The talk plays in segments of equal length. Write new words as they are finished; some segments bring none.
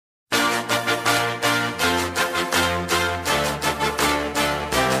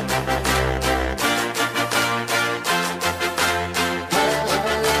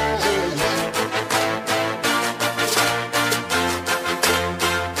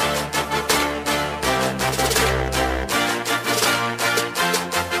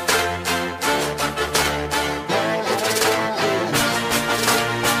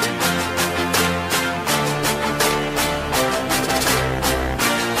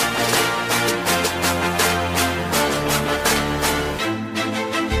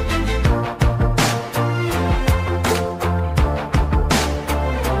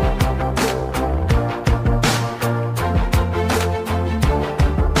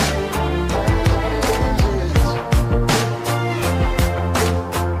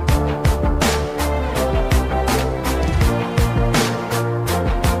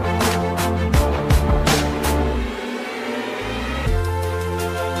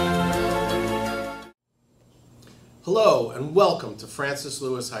Hello and welcome to Francis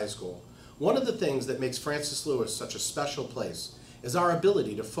Lewis High School. One of the things that makes Francis Lewis such a special place is our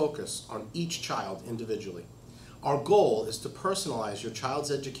ability to focus on each child individually. Our goal is to personalize your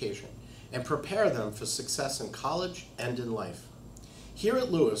child's education and prepare them for success in college and in life. Here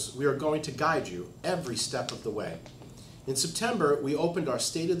at Lewis, we are going to guide you every step of the way. In September, we opened our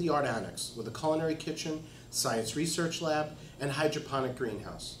state-of-the-art annex with a culinary kitchen, science research lab, and hydroponic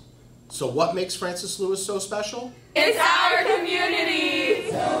greenhouse. So what makes Francis Lewis so special? It's our community!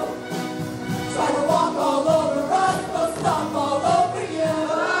 So walk all over us, we'll stop all over you.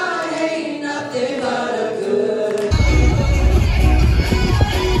 I ain't nothing but a good.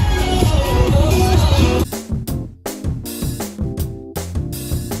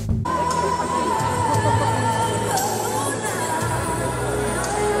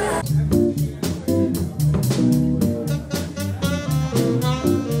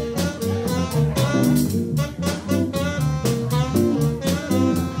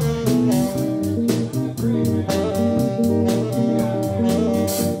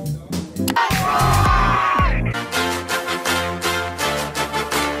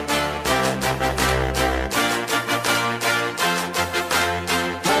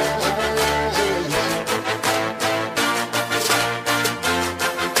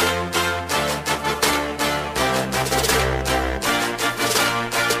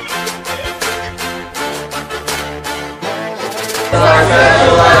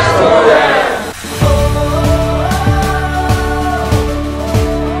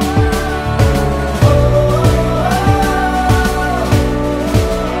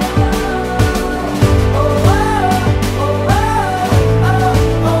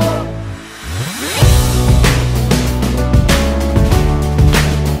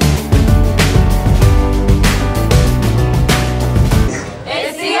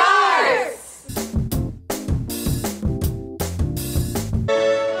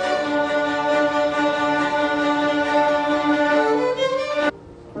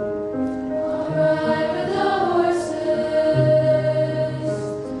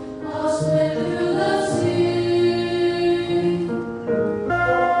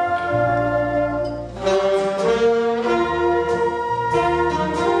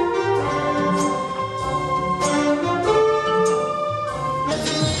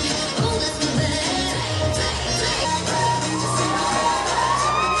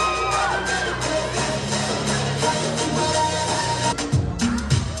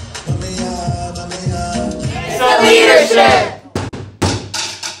 Leadership!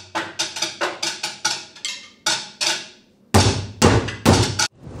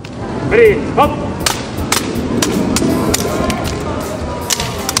 Ready, up!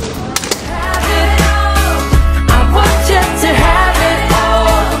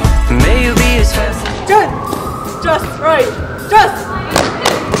 Just right. Just.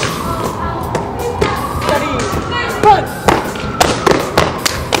 Steady. Run.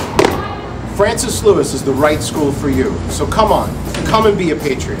 Francis Lewis is the right school for you, so come on, come and be a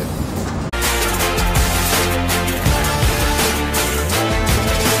patriot.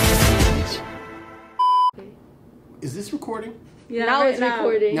 Is this recording? Yeah, now it's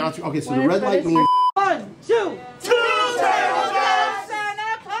recording. Now it's okay. So the red light means 1, 2.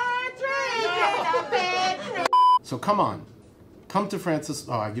 So come on, come to Francis.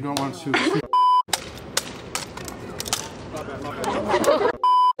 Oh, you don't want to.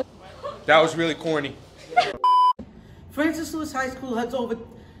 That was really corny. Francis Lewis High School has over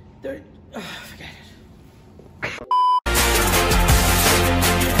 30.